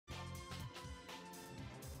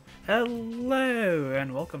Hello,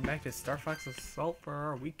 and welcome back to Star Fox Assault for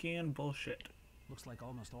our weekend bullshit. Looks like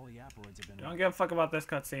almost all the Aporoids have been... Don't give a fuck about this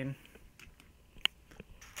cutscene.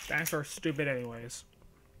 Dinosaurs are stupid anyways.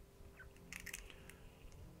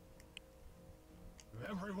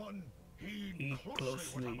 Everyone, heed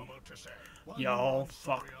closely what I'm about to say. Y'all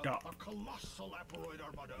fucked up. A colossal Aporoid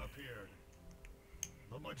armada appeared.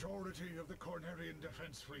 The majority of the Cornerian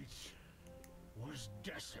defense fleet was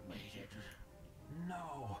decimated.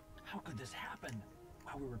 No! How could this happen?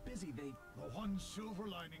 While we were busy, they... The one silver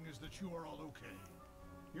lining is that you are all okay.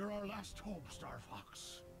 You're our last hope, Star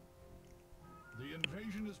Fox. The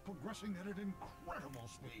invasion is progressing at an incredible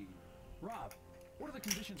speed. Rob, what are the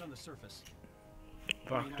conditions on the surface?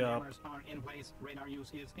 Fucked Radar up. jammers are in place. Radar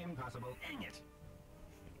use is impossible. Dang it!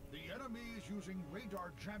 The enemy is using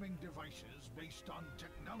radar jamming devices based on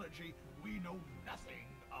technology we know nothing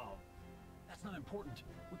of. That's not important.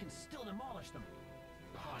 We can still demolish them.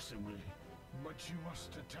 Possibly. But you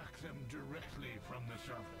must attack them directly from the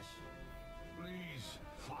surface. Please,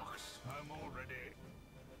 Fox, I'm all ready.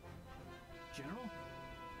 General?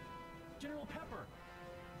 General Pepper!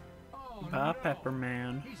 Oh,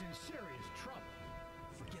 Pepperman. He's in serious trouble.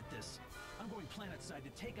 Forget this. I'm going planetside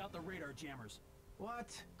to take out the radar jammers.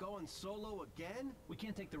 What? Going solo again? We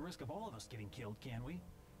can't take the risk of all of us getting killed, can we?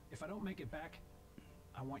 If I don't make it back,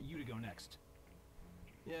 I want you to go next.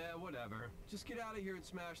 Yeah, whatever. Just get out of here and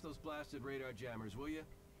smash those blasted radar jammers, will you?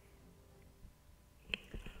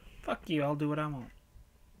 Fuck you, I'll do what I want.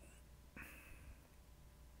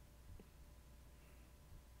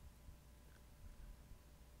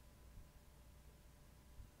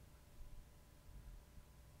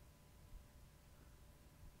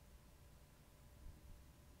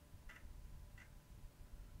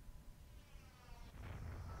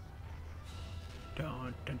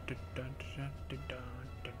 Dun, dun, dun, dun, dun, dun,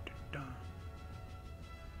 dun, dun, dun.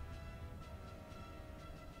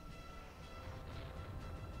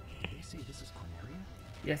 They say this is Corneria?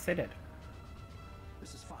 Yes, I did.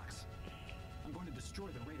 This is Fox. I'm going to destroy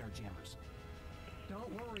the radar jammers.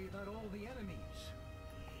 Don't worry about all the enemies.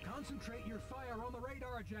 Concentrate your fire on the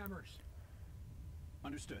radar jammers.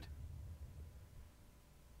 Understood.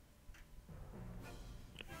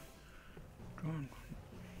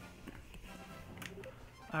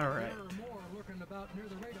 Alright. There are more lurking about near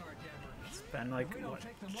the radar jammers. It's been like, what,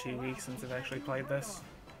 2 weeks since I've actually played this?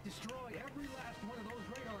 Destroy every last one of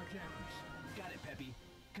those radar jammers. Got it, Peppy.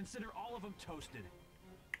 Consider all of them toasted.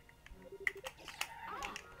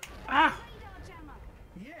 Ah!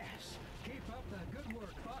 Yes. Keep up the good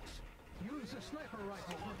work, Fox. Use a sniper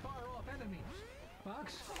rifle for far-off enemies.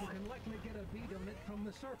 Fox, you can likely get a beat on it from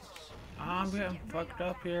the surface. I'm getting fucked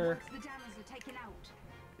up here. The jammers are taken out.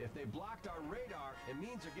 If they blocked our radar, it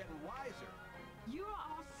means they're getting wiser. You're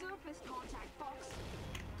our surface contact, Fox.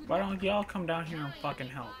 Good Why luck. don't y'all come down here and fucking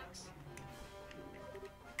help?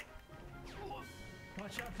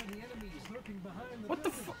 Watch out for the enemies lurking behind the What the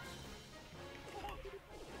buildings. fuck?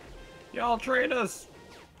 Y'all trade us!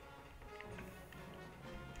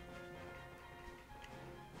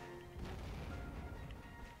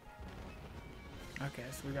 Okay,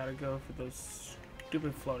 so we gotta go for those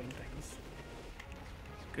stupid floating things.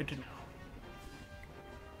 Good to know.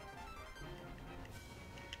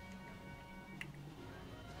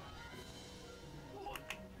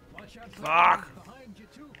 Watch out for Fuck. enemies behind you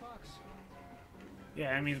too, Fox.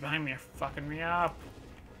 Yeah, enemies behind me are fucking me up.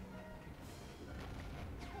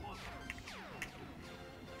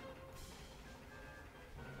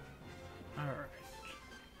 Alright.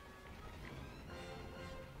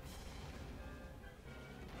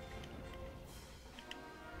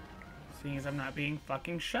 Seeing as I'm not being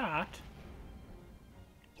fucking shot.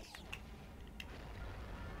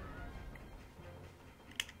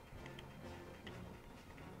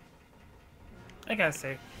 I gotta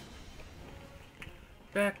say,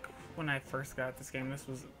 back when I first got this game, this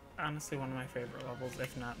was honestly one of my favorite levels,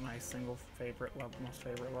 if not my single favorite level, most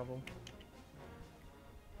favorite level.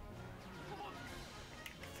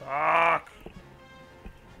 Fuck!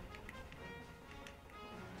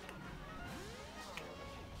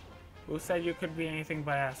 Who said you could be anything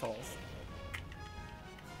but assholes?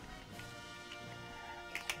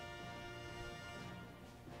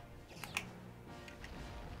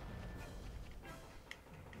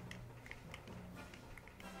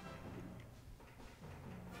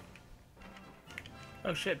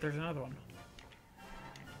 Oh shit, there's another one.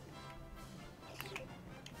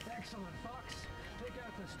 Excellent, Fox. Take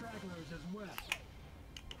out the stragglers as well.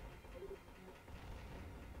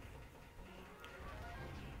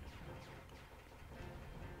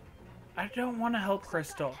 I don't want to help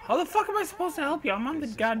Crystal. How the fuck am I supposed to help you? I'm on the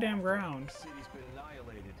goddamn ground. City's been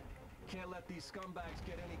annihilated. Can't let these scumbags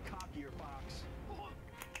get any cockier, Fox.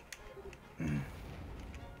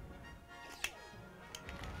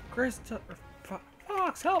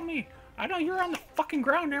 Fox, help me! I know you're on the fucking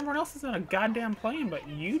ground and everyone else is on a goddamn plane, but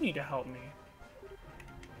you need to help me.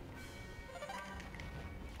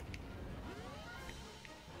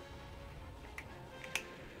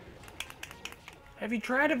 Have you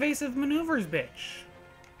tried evasive maneuvers, bitch?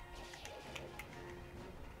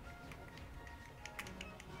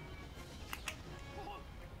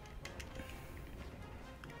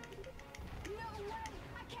 No way!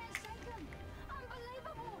 I can't save them!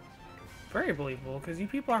 Unbelievable! Very believable, because you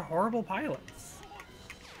people are horrible pilots.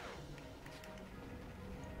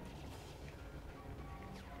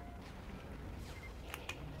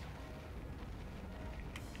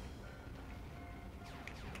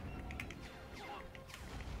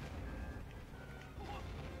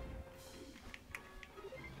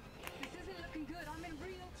 This isn't looking good. I'm in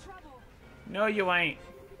real trouble. No, you ain't.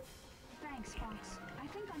 Thanks, Fox. I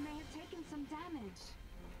think I may have taken some damage.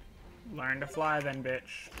 Learn to fly then,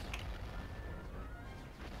 bitch.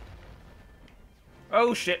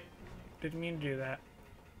 Oh shit! Didn't mean to do that.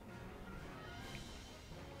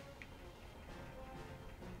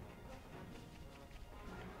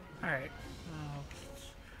 Alright.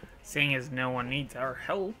 Seeing as no one needs our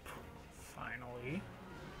help, finally.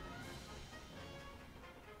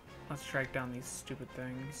 Let's track down these stupid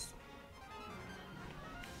things.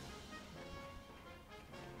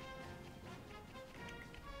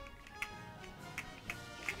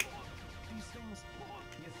 These things,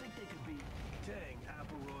 you think they could be... Dang,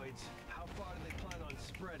 Aperoids. How far do they plan on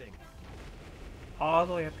spreading? All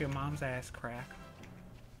the way up your mom's ass crack.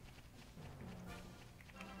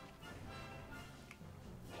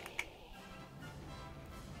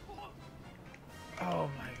 Oh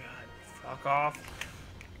my god. Fuck off.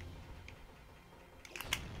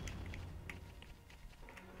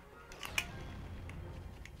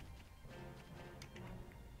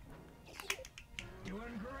 Doing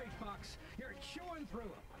great, Fox. You're chewing through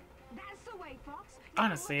them. That's the way, Fox. You're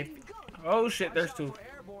Honestly, looking good. oh shit, Watch there's out two. for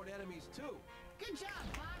airborne enemies, too. Good job,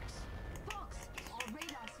 Fox. Fox, our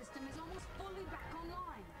radar system is almost fully back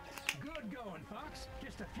online. Good going, Fox.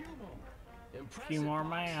 Just a few more. Impressive, Few more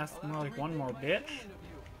my Fox. ass, I'll more have like to one rethink more, my bitch. opinion of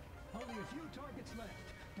you. Only a few targets left.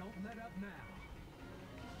 Don't let up now.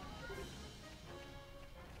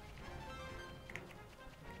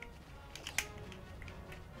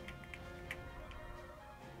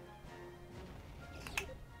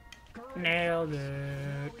 Great, Nailed Fox.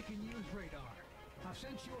 it. Now we can use radar. I've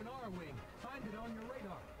sent you an R-wing. Find it on your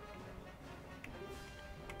radar.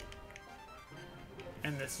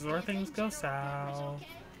 And this is where things go south.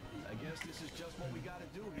 I guess this is just what we gotta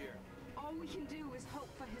do here. All we can do is hope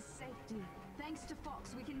for his safety. Thanks to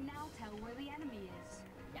Fox, we can now tell where the enemy is.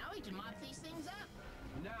 Now we can mop these things up.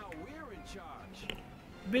 Now we're in charge.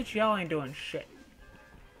 Bitch, y'all ain't doing shit.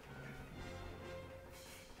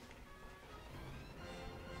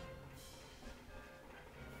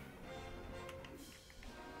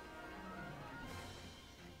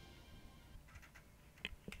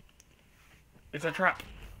 It's a trap.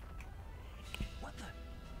 What the?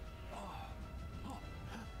 Oh.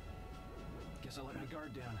 Guess I let my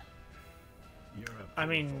guard down. You're a I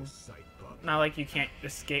mean, beautiful sight, bub. not like you can't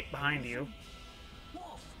escape behind you.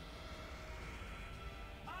 Wolf!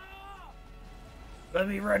 Let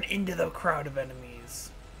me run into the crowd of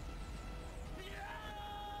enemies.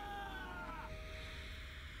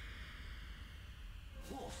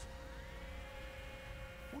 Wolf!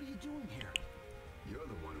 What are you doing here? You're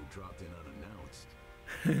the one who dropped in unannounced.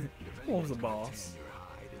 If Wolf's the anyone's gonna boss. tan your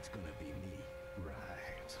hide, it's gonna be me.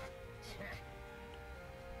 Right.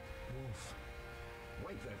 Wolf.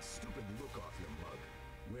 Wipe that stupid look off your mug.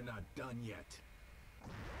 We're not done yet.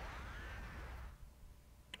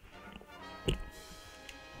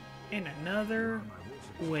 In another My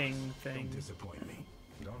wolf is wing Don't thing. disappoint me.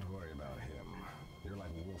 Don't worry about him. You're like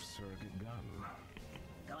Wolf's surrogate gun.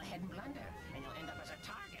 Go ahead and blunder, and you'll end up as a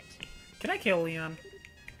target. Can I kill Leon?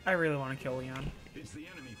 I really want to kill Leon. It's the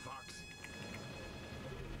enemy, Fox.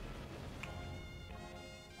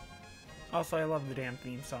 Also, I love the damn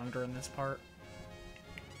theme song during this part.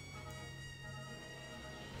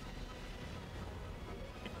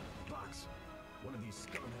 Fox, one of these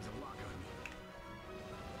scum has a lock on me.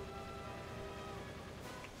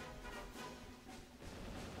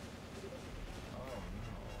 Oh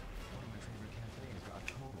no. One of my favorite cafes got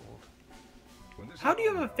totaled. When this How is do you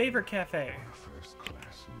all have a done, favorite cafe a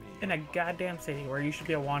first-class meal. in a goddamn city where you should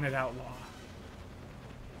be a wanted outlaw?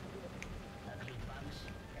 Ugly bugs.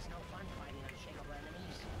 It's no fun fighting unshakable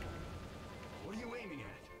enemies. What are you aiming at?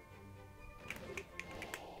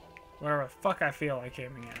 Wherever the fuck I feel like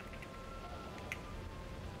aiming at.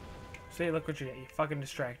 See, look what you get. You fucking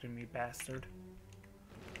distracted me, bastard.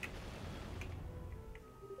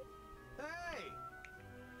 Hey!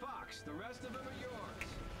 Fox, the rest of them are yours.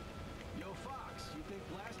 Yo, Fox, you think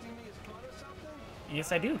blasting me is fun or something?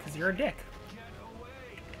 Yes, I do, because you're a dick. Get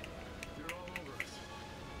away! You're all over us.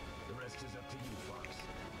 The rest is up to you, Fox.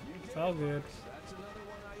 You did It's all it, good. Fox. That's another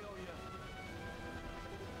one I owe you.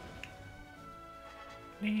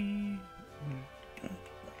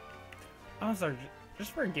 I'm sorry,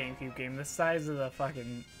 just for a GameCube game, the size of the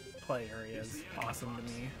fucking play area is awesome to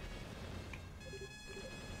me.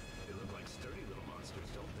 They look like sturdy little monsters,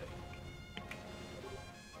 don't they?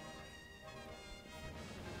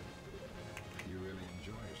 You really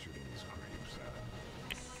enjoy shooting these creeps, huh?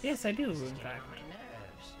 Yes, I do, in fact. My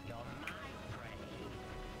nerves. You're my prey.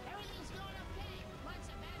 Everything's going okay once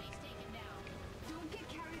the baddie's taken down. Don't get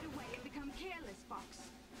carried away and become careless, Fox.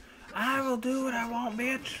 I will do what I want,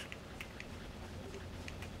 bitch.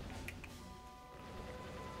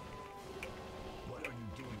 What are you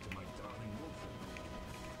doing to my darling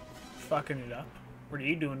Wolfie? Fucking it up. What are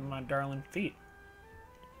you doing to my darling feet?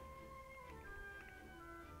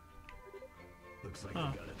 Looks like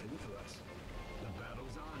Huh. you got a thing for us. The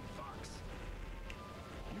battle's on, Fox.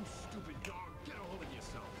 You stupid dog, get a hold of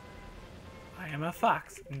yourself. I am a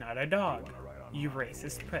fox, not a dog. You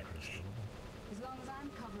racist bitch. As long as I'm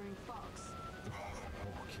covering Fox.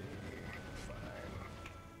 Okay, fine.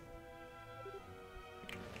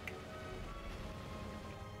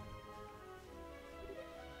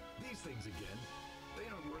 These things again, they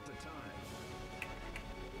aren't worth the time.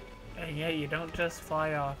 And yet you don't just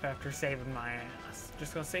fly off after saving my ass.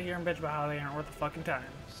 Just gonna sit here and bitch about how they aren't worth the fucking time.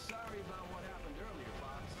 Sorry about what happened earlier,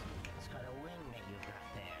 Fox. It's got a wing that you got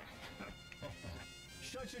there.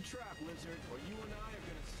 Shut your trap, Lizard, or you and I are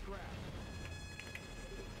gonna scrap.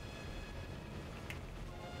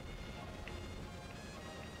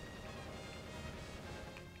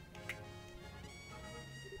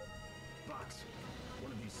 Fox,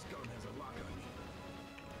 one of these scum has a lock on me.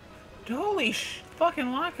 Holy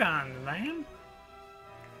fucking lock-on, man.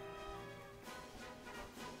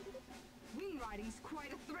 Wing riding's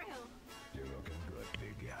quite a thrill. You're looking good,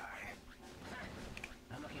 big guy.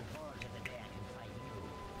 I'm looking forward to the day I can fight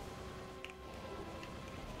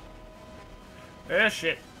you. This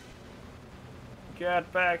shit.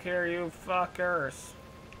 Get back here, you fuckers.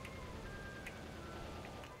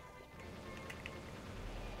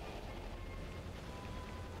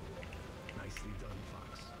 Nicely done,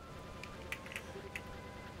 Fox.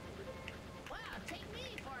 Wow, take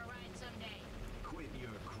me for a ride someday. Quit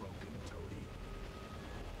your croaking, Toady.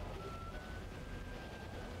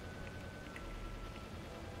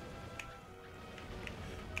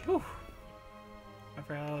 Whew.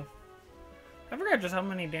 I forgot just how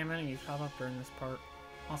many damn enemies pop up during this part.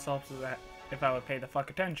 Also helps with that if I would pay the fuck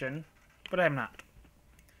attention, but I'm not.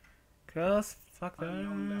 Cause fuck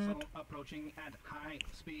Unknown that. vessel approaching at high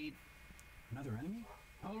speed. Another enemy?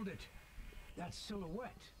 Hold it. That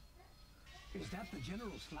silhouette. Is that the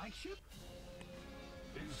General's flagship?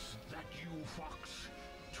 Is that you, Fox?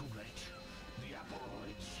 Too late. The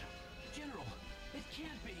Aporoids. General, it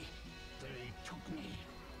can't be. They took me.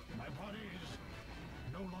 My body is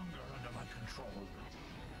no longer under my control.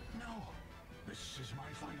 No. This is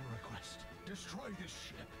my final request. Destroy this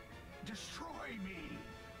ship. Destroy me.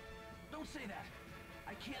 Don't say that.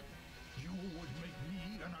 I can't. You would make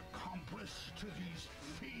me an accomplice to these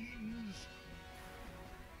fiends?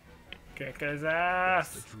 Kick his That's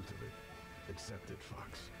ass. the truth of it. Accept it,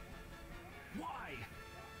 Fox. Why?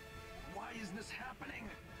 Why is this happening?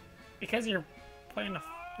 Because you're playing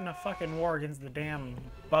in a fucking war against the damn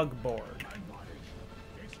bug board. My body.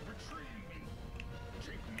 It's betraying me.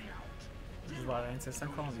 Take me out. Which is why I insist on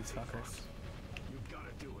calling these fuckers. You've got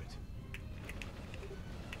to do it.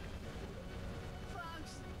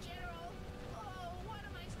 Fox, General. Oh, what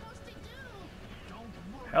am I supposed to do?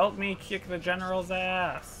 Don't worry. Help me kick the general's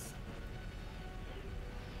ass.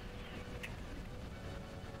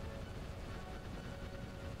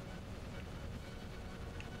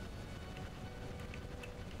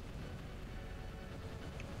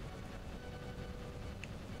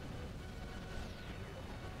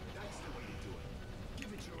 That's the way to do it.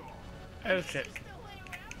 Give it your all. Oh shit. There's no way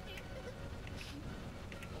around it.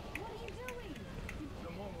 What are you doing?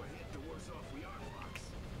 The more we're hit, the worse off we are, Fox.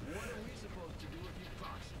 What are we supposed to do if you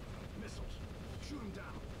Fox? Missiles. Shoot them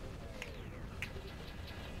down.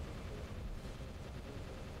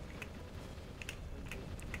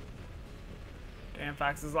 Damn,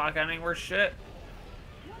 Fox's lock-on ain't worth shit.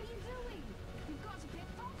 What are you doing? You've got to pick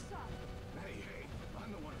Fox up. Hey,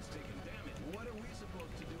 I'm the one who's taking damage. What are we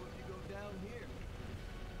supposed to do if you go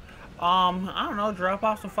I don't know, drop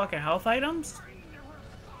off some fucking health items?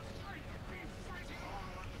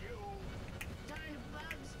 Darn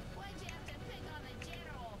bugs, why'd you have to pick on the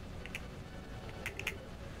general?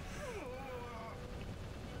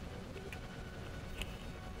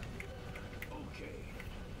 Okay.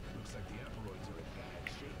 Looks like the Aperoids are in bad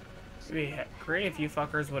shape. It'd be great if you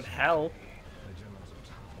fuckers would help. The general's a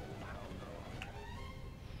tough old hound dog.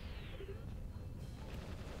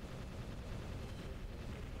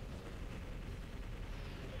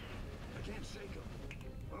 I can't shake him.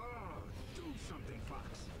 Oh, do something,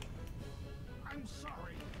 Fox. I'm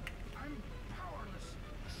sorry. I'm powerless.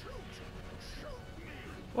 Shoot! Shoot me!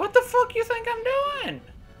 What the fuck you think I'm doing?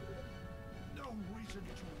 No reason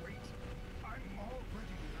to wait. I'm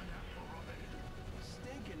already an Aperoid.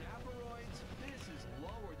 Stinking Aperoids? This is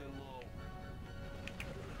lower than low.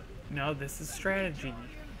 No, this is strategy. In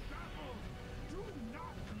battle, do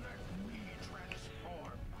not let me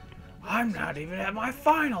transform. I'm not even at my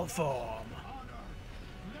final form. Honor.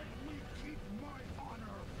 Let me keep my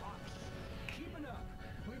honor, Fox. Keep it up.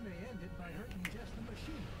 We may end it by hurting just the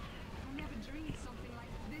machine. I never dreamed something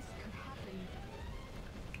like this could happen.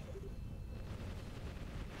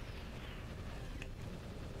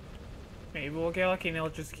 Maybe we'll get lucky and they'll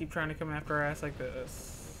just keep trying to come after our ass like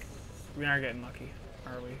this. We aren't getting lucky,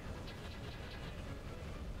 are we?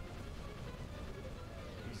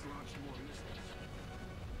 He's launched more missiles.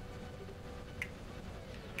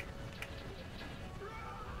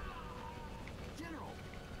 General!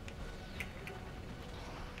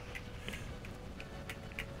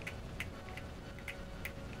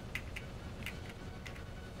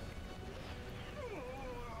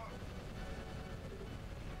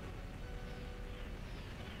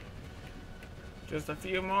 Just a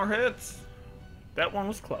few more hits. That one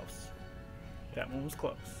was close. That one was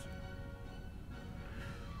close.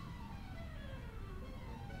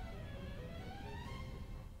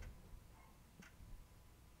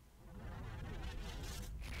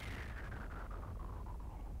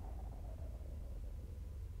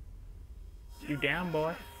 You down,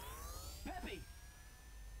 boy? Peppy!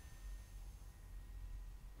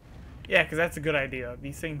 Yeah, because that's a good idea.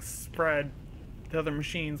 These things spread to other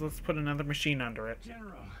machines. Let's put another machine under it.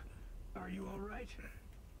 General, are you all right?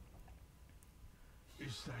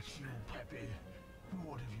 Is that you, Peppy?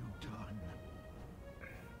 What have you done?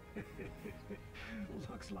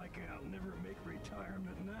 Looks like I'll never make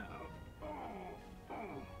retirement now.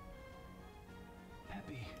 Oh.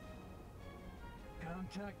 Peppy.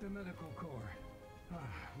 Contact the medical corps.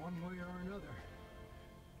 One way or another,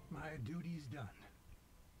 my duty's done.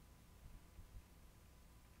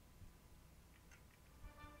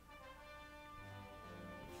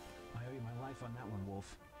 I owe you my life on that one,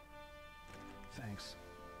 Wolf. Thanks.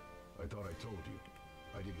 I thought I told you.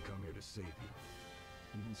 I didn't come here to save you.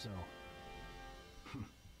 Even so.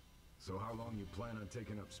 So how long you plan on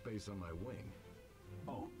taking up space on my wing?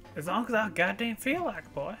 Oh, As long as I goddamn feel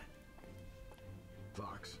like, boy.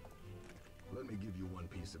 Fox, let me give you one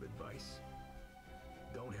piece of advice.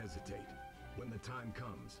 Don't hesitate. When the time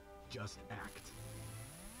comes, just act.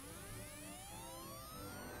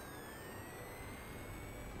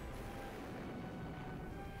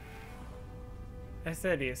 That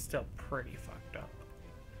city is still pretty fucked up.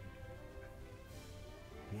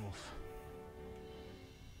 Wolf.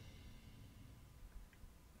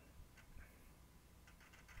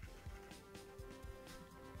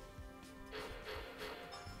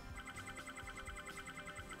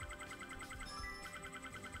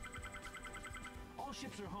 All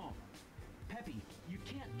ships are home. Peppy, you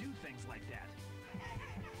can't do things like that.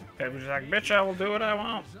 They was like, bitch, I will do what I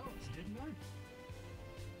want. Results, didn't I?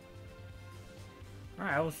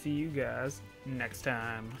 Alright, I will see you guys next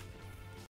time.